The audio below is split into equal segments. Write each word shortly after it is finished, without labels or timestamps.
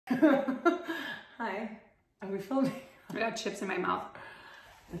Hi, are we filming? I got chips in my mouth.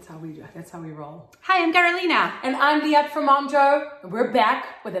 That's how we do. That's how we roll. Hi, I'm Carolina. And I'm Liat from Momjo. And we're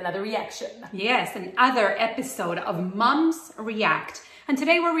back with another reaction. Yes, another episode of Moms React. And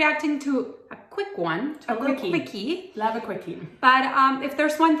today we're reacting to a quick one. A quickie. Quickie. Love a quickie. But if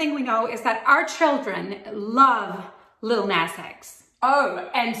there's one thing we know is that our children love Lil Nas X. Oh,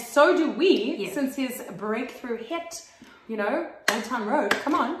 and so do we, Yes. since his breakthrough hit, you know, Old Town Road.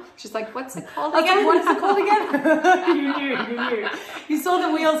 Come on. She's like, what's it called Again? again? What's it called again? You knew. You saw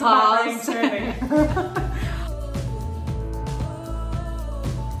the wheels of my brain turning.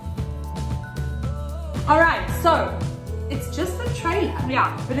 All right, so it's just a trailer.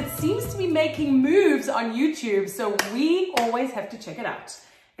 Yeah. But it seems to be making moves on YouTube, so we always have to check it out.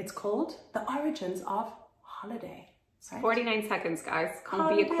 It's called The Origins of Holiday. Right? 49 seconds, guys.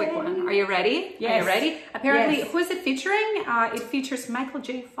 Gonna be a quick one. Are you ready? Yes. Are you ready? Apparently, Yes. who is it featuring? It features Michael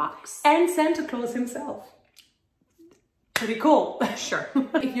J. Fox. And Santa Claus himself. Pretty cool. Sure.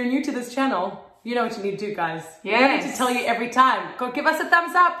 If you're new to this channel, you know what you need to do, guys. Yes. We need to tell you every time. Go give us a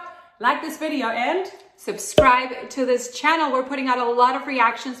thumbs up, like this video, and Subscribe to this channel. We're putting out a lot of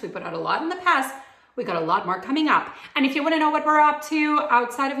reactions. We put out a lot in the past. We got a lot more coming up. And if you want to know what we're up to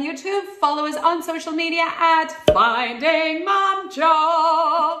outside of YouTube, follow us on social media at Finding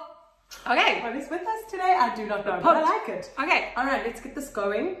Momjo. Okay. what is with us today? I do not know, but I like it. Okay. All right, let's get this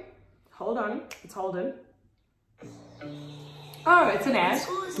going. Hold on, it's holding. Oh, it's an ad.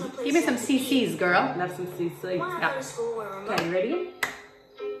 Give me some CCs, girl. Love some CC. Yeah. Okay, you ready?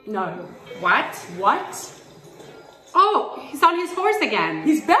 No. What? What? Oh, he's on his horse again.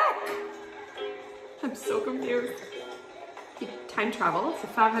 He's back! I'm so confused. He time travel. It's a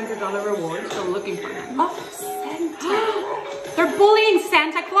 $500 reward. Still looking for him. Oh, Santa. They're bullying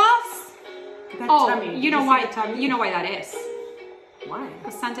Santa Claus? That Oh, tummy. you Did know see why? the tummy? You know why that is? Why?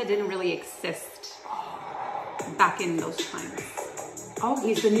 Because Santa didn't really exist back in those times. Oh,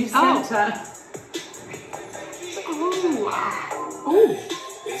 he's the new Oh. Santa. Oh, Oh.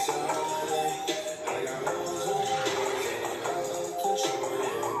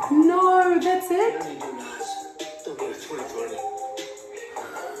 No, that's it?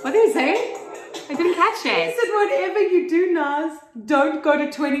 what did he say? I didn't catch He it. said, whatever you do, Nas, don't go to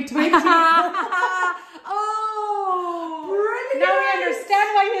 2020. Oh, brilliant. Now we understand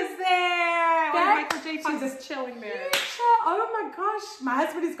why he's there. That- Michael J. Fox is chilling there. Oh my gosh, my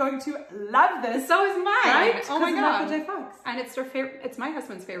husband is going to love this. So is mine. Right? Oh my 'Cause of god. Michael J. Fox. And it's their favorite. It's my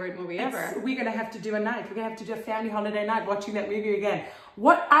husband's favorite movie ever. We're gonna have to do a night. We're gonna have to do a family holiday night watching that movie again.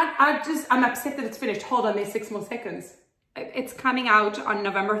 What? I'm upset that it's finished. Hold on, there's 6 more seconds. It's coming out on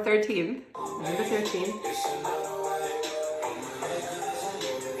November 13th. November 13th.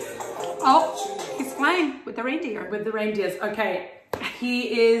 Oh, he's flying with the reindeer. With the reindeers. Okay,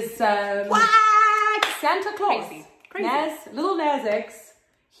 he is What? Santa Claus. Crazy. Lil Nas X.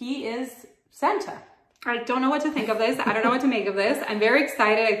 He is Santa. I don't know what to think of this. I don't know what to make of this. I'm very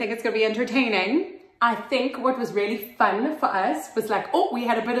excited. I think it's going to be entertaining. I think what was really fun for us was like, oh, we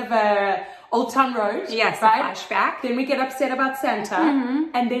had a bit of a Old Town Road. Yes, right? a flashback. Then we get upset about Santa.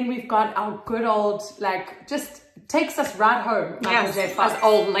 And then we've got our good old, like, just takes us right home. Yes, Michael J. Fox. as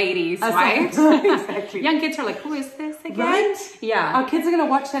old ladies, right? Exactly. Young kids are like, who is this again? Right? Yeah. Our kids are going to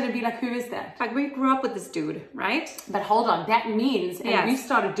watch that and be like, who is that? Like, we grew up with this dude, right? But hold on, that means, and Yes. we've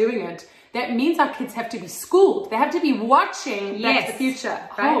started doing it, that means our kids have to be schooled. They have to be watching Back to the Future,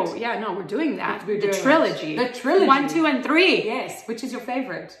 right? Oh, yeah, no, we're doing that. We're the doing trilogy. it. The trilogy. 1, 2, and 3. Yes, which is your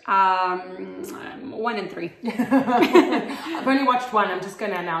favorite? 1 and 3. I've only watched one, I'm just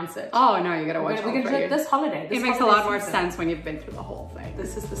going to announce it. Oh, no, you got to watch We're going to do it this holiday. It makes a lot more sense when you've been through the whole thing.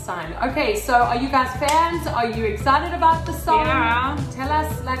 This is the sign. Okay, so are you guys fans? Are you excited about the song? Yeah. Tell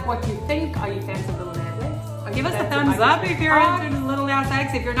us like what you think. Are you fans of Lil Nas X? Give us a Fans of thumbs Michael up J. if you're Fox? into Lil Nas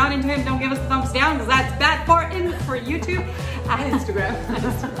X. If you're not into him, don't give us a thumbs down because that's bad for YouTube and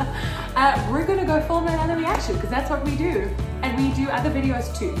Instagram. We're gonna go film another reaction because that's what we do, and we do other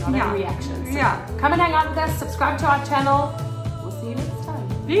videos too, not only reactions. So Yeah. come and hang out with us. Subscribe to our channel. We'll see you next time.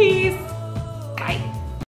 Peace. Bye.